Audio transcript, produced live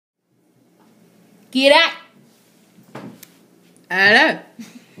G'day. Hello.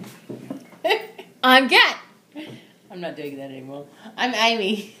 I'm Cat. I'm not doing that anymore. I'm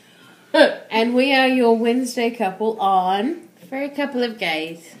Aimee. And we are your Wednesday couple on For a Couple of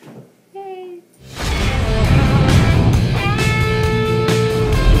Gays. Yay.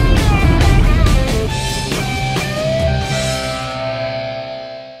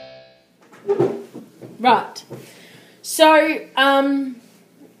 Right. So,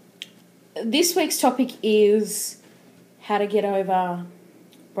 this week's topic is how to get over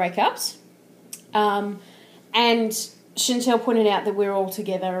breakups. And Chantel pointed out that we're all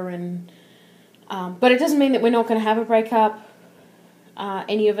together, and but it doesn't mean that we're not going to have a breakup,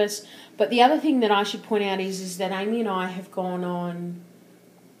 any of us. But the other thing that I should point out is that Aimee and I have gone on,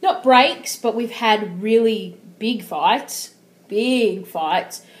 not breaks, but we've had really big fights,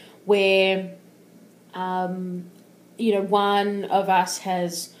 where, one of us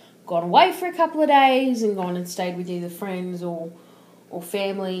has gone away for a couple of days and gone and stayed with either friends or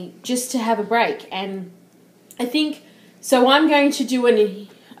family just to have a break. And I think, so I'm going to do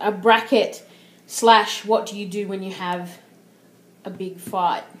a bracket / what do you do when you have a big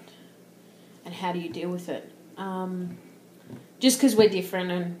fight and how do you deal with it. Just because we're different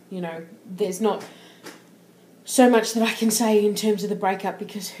and, there's not so much that I can say in terms of the breakup,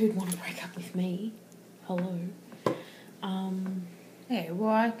 because who'd want to break up with me? Hello. Yeah, well,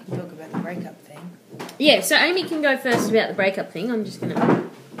 I can talk about the breakup thing. Yeah, so Aimee can go first about the breakup thing. I'm just going to...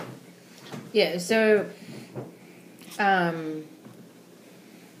 Yeah, so... I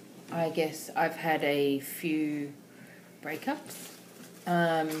guess I've had a few breakups.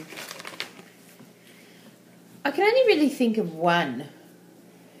 I can only really think of one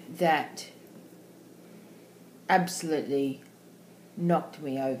that absolutely knocked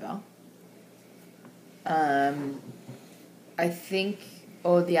me over. I think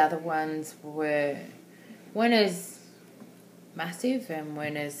all the other ones weren't as massive and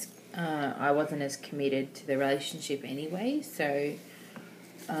weren't as I wasn't as committed to the relationship anyway. So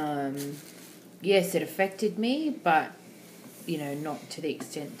yes, it affected me, but not to the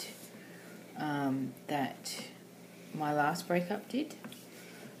extent that my last breakup did.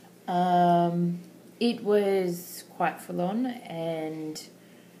 It was quite full on, and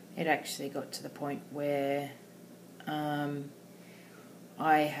it actually got to the point where I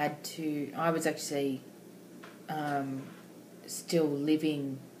was actually still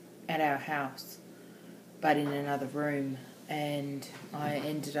living at our house, but in another room, and I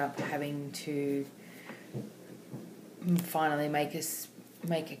ended up having to finally make a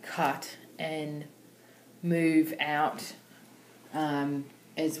cut and move out,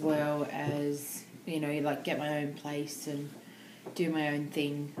 as well as get my own place and do my own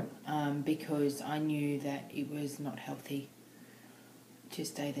thing, because I knew that it was not healthy to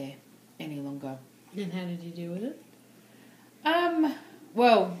stay there any longer. And how did you deal with it?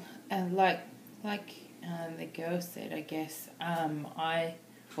 Well, the girl said, I guess,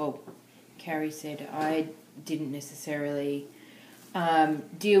 Carrie said I didn't necessarily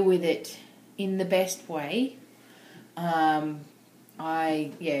deal with it in the best way. I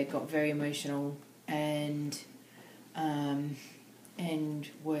got very emotional and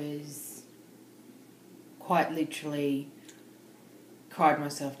was quite literally cried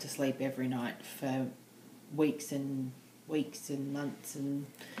myself to sleep every night for weeks and months, and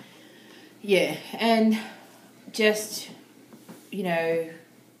and just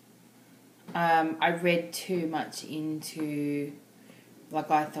I read too much into,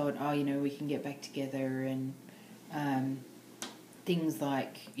 I thought, we can get back together, and things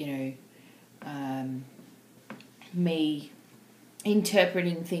like me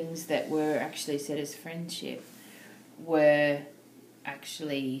interpreting things that were actually said as friendship were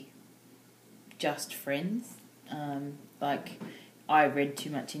actually just friends. I read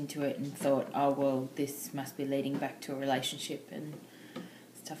too much into it and thought, oh, well, this must be leading back to a relationship and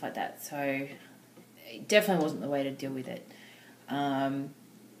stuff like that. So it definitely wasn't the way to deal with it. And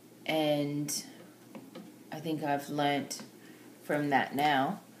I think I've learnt from that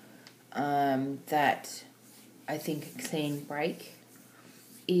now, that I think a clean break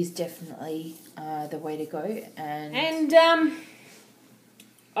is definitely the way to go. And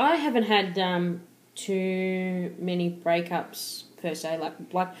I haven't had too many breakups per se, like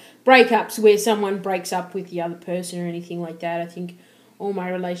breakups where someone breaks up with the other person or anything like that. I think all my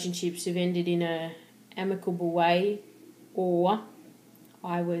relationships have ended in a amicable way, or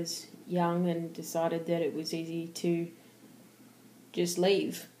I was young and decided that it was easy to just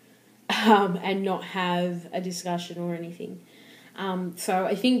leave and not have a discussion or anything. So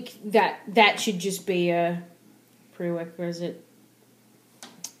I think that should just be a prerequisite.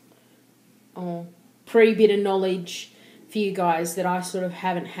 Oh, bit of knowledge for you guys that I sort of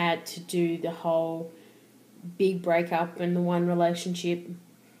haven't had to do the whole big breakup, and the one relationship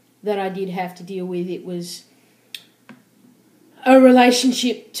that I did have to deal with, it was a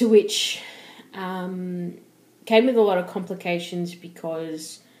relationship to which came with a lot of complications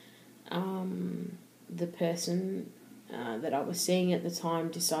because the person that I was seeing at the time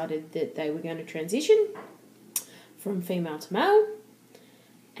decided that they were going to transition from female to male,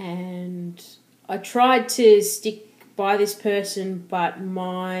 and I tried to stick by this person, but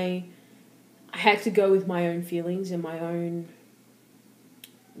I had to go with my own feelings and my own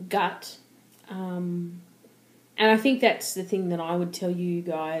gut. And I think that's the thing that I would tell you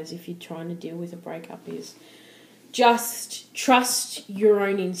guys if you're trying to deal with a breakup is just trust your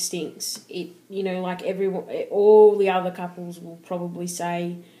own instincts. It, like everyone, all the other couples will probably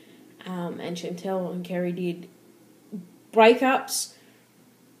say, and Chantel and Kerry did, breakups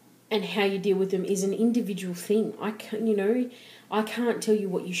and how you deal with them is an individual thing. I can't tell you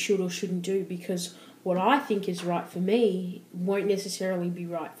what you should or shouldn't do, because what I think is right for me won't necessarily be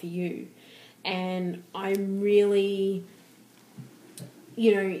right for you. And I'm really,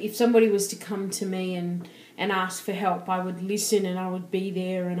 if somebody was to come to me and ask for help, I would listen and I would be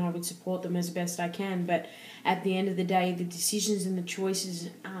there and I would support them as best I can. But at the end of the day, the decisions and the choices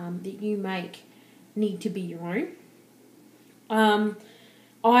that you make need to be your own.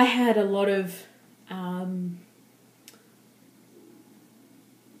 I had a lot of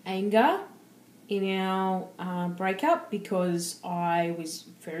anger in our breakup because I was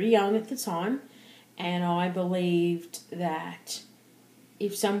very young at the time, and I believed that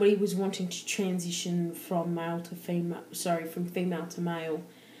if somebody was wanting to transition from from female to male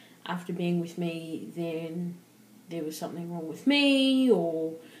after being with me, then there was something wrong with me,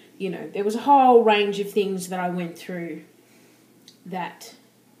 or there was a whole range of things that I went through that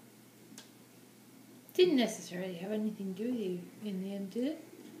didn't necessarily have anything to do with you in the end, did it?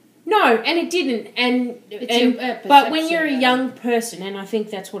 No, and it didn't. But when you're a young person, and I think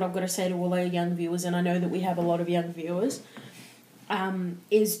that's what I've got to say to all our young viewers, and I know that we have a lot of young viewers,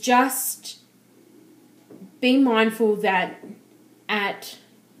 is just be mindful that at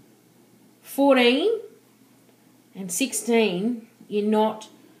 14 and 16, you're not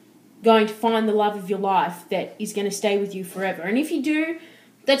going to find the love of your life that is going to stay with you forever. And if you do,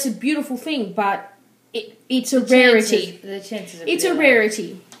 that's a beautiful thing, but it's a rarity. The chances of it's a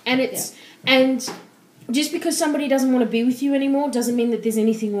rarity. And just because somebody doesn't want to be with you anymore doesn't mean that there's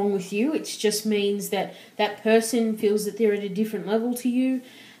anything wrong with you. It just means that that person feels that they're at a different level to you.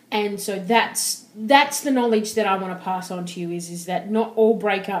 And so that's the knowledge that I want to pass on to you is that not all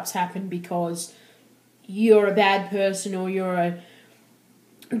breakups happen because you're a bad person or you're a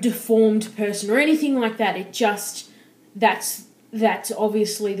deformed person or anything like that. It just, that's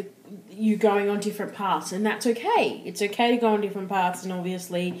obviously you going on different paths, and that's okay. It's okay to go on different paths, and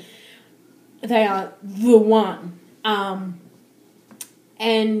obviously they are the one. And,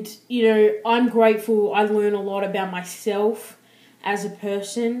 I'm grateful. I learn a lot about myself as a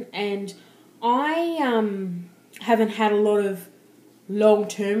person, and I haven't had a lot of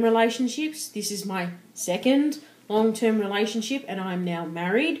long-term relationships. This is my second long-term relationship, and I'm now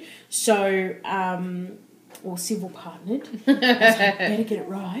married, so, or civil partnered. So I better get it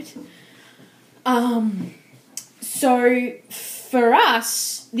right. So for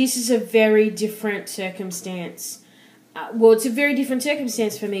us, this is a very different circumstance. It's a very different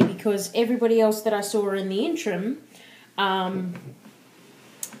circumstance for me because everybody else that I saw in the interim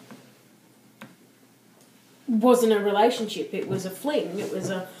wasn't a relationship. It was a fling. It was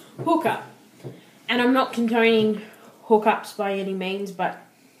a hookup. And I'm not condoning hookups by any means, but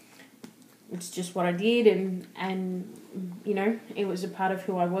it's just what I did, and it was a part of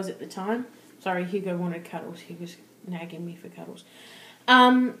who I was at the time. Sorry, Hugo wanted cuddles. He was nagging me for cuddles.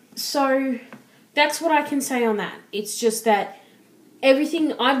 So that's what I can say on that. It's just that I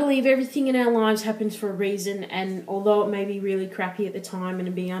believe everything in our lives happens for a reason, and although it may be really crappy at the time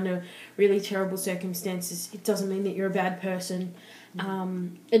and be under really terrible circumstances, it doesn't mean that you're a bad person.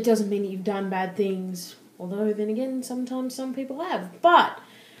 It doesn't mean that you've done bad things, although then again, sometimes some people have. But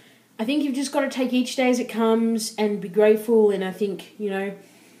I think you've just got to take each day as it comes and be grateful, and I think,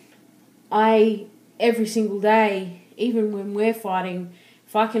 every single day, even when we're fighting,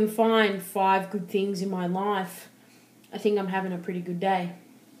 if I can find 5 good things in my life, I think I'm having a pretty good day.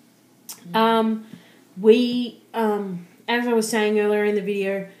 We, as I was saying earlier in the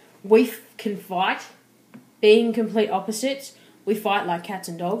video, we can fight. Being complete opposites, we fight like cats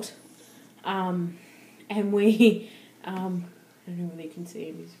and dogs. And we, I don't know whether you can see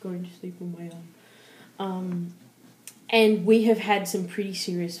him, he's going to sleep on my arm. And we have had some pretty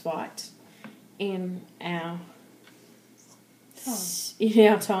serious fights in our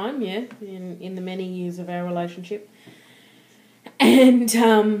time, yeah, in the many years of our relationship. And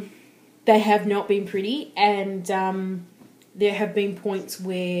they have not been pretty, and there have been points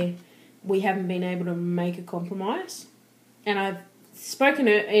where we haven't been able to make a compromise. And I've spoken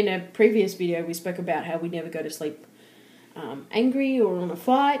in a previous video, we spoke about how we never go to sleep angry or on a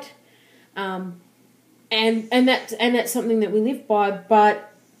fight. And that's something that we live by, but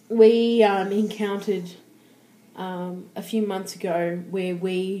we encountered a few months ago where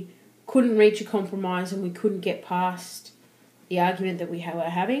we couldn't reach a compromise and we couldn't get past the argument that we were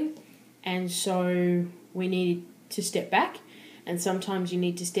having, and so we needed to step back. And sometimes you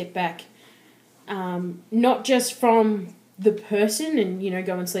need to step back, not just from the person and, you know,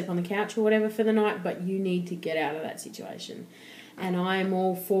 go and sleep on the couch or whatever for the night, but you need to get out of that situation. And I'm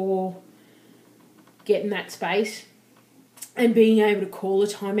all for getting that space and being able to call a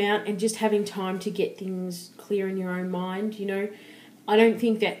timeout and just having time to get things clear in your own mind, you know. I don't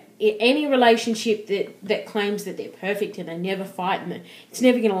think that any relationship that claims that they're perfect and they never fight, and it's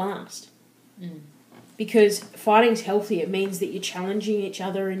never going to last. Because fighting's healthy. It means that you're challenging each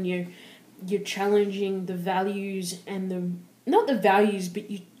other, and you're challenging the values and not the values, but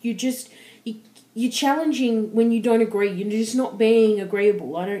you're challenging when you don't agree. You're just not being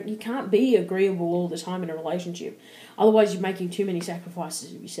agreeable. You can't be agreeable all the time in a relationship. Otherwise, you're making too many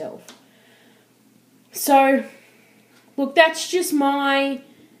sacrifices of yourself. So, look, that's just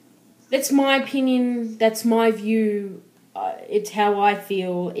that's my opinion. That's my view. It's how I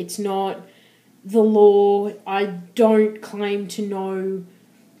feel. It's not the law. I don't claim to know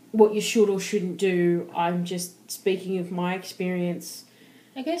what you should or shouldn't do. I'm just speaking of my experience.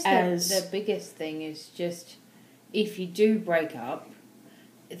 I guess the biggest thing is just, if you do break up,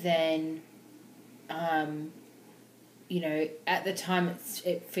 then, you know, at the time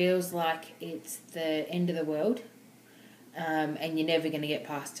it feels like it's the end of the world, and you're never going to get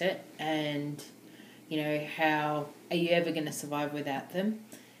past it, and, you know, how are you ever going to survive without them?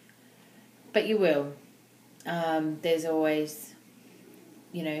 But you will. There's always,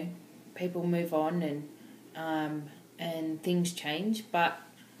 you know, people move on, and things change,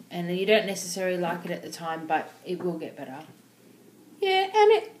 and you don't necessarily like it at the time, but it will get better. Yeah,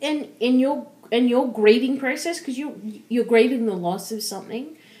 and in your grieving process, because you're grieving the loss of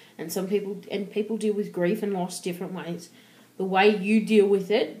something, and people deal with grief and loss different ways. The way you deal with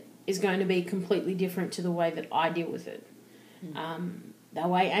it is going to be completely different to the way that I deal with it. The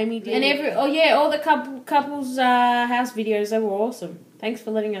way Aimee did, and all the couples house videos, they were awesome. Thanks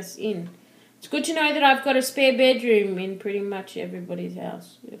for letting us in. It's good to know that I've got a spare bedroom in pretty much everybody's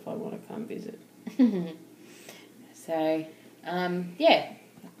house if I want to come visit. So, yeah.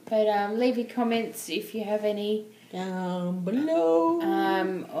 But leave your comments if you have any down below.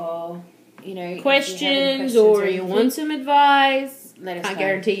 Or, you know, questions or you want some advice. Let us know. I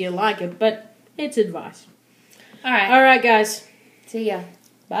guarantee you like it, but it's advice. All right. All right, guys. See ya.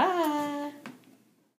 Bye.